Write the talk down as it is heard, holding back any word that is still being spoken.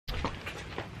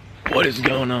What is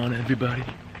going on, everybody?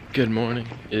 Good morning.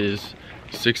 It is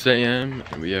 6 a.m.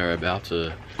 and we are about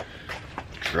to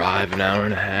drive an hour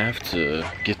and a half to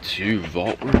get to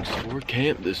Vaultworks for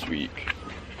camp this week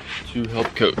to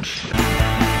help coach.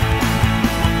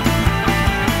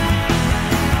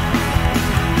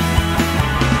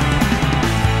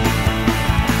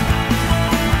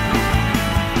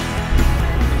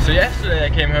 So yesterday I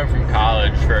came home from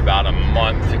college for about a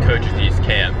month to coach at these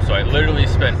camps. So I literally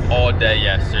spent all day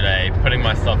yesterday putting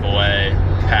my stuff away,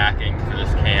 packing for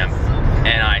this camp,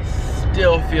 and I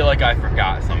still feel like I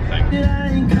forgot something.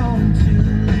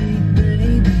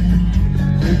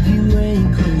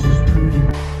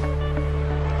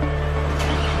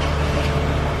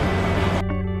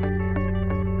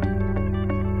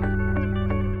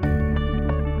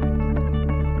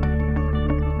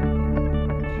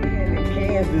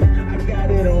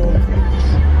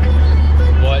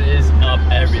 What is up,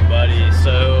 everybody?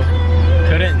 So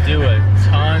couldn't do a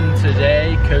ton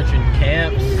today coaching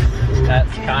camps.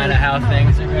 That's kind of how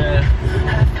things are gonna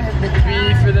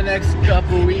be for the next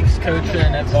couple weeks coaching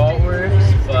at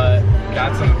Vaultworks, but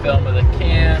got some film of the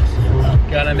camps.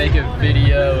 Gonna make a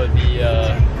video of the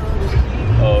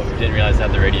oh, didn't realize I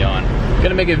had the radio on.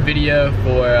 Gonna make a video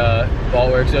for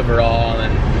Vaultworks overall,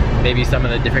 and maybe some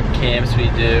of the different camps we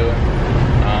do.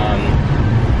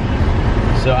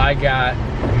 So I got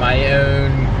my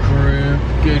own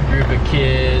good group of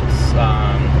kids.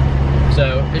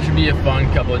 So it should be a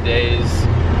fun couple of days.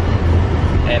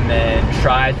 And then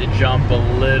tried to jump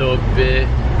a little bit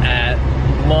at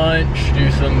lunch,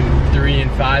 do some 3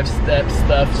 and 5 step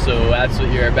stuff. So that's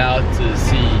what you're about to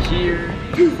see here.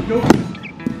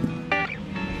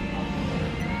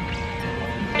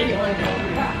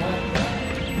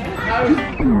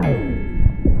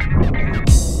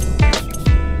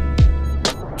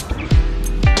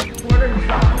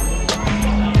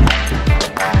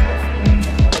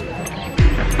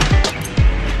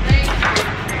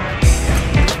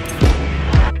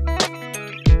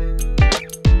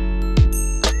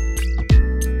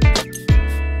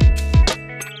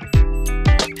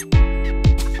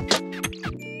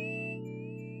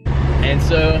 And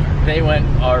so they went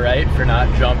all right for not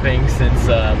jumping since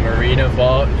Marina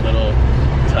Vault, a little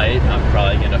tight. I'm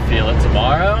probably gonna feel it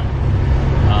tomorrow.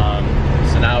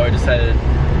 So now we're just headed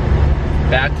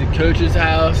back to Coach's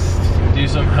house, do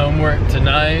some homework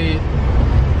tonight,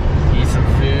 eat some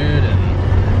food,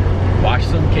 and watch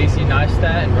some Casey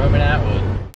Neistat and Roman Atwood.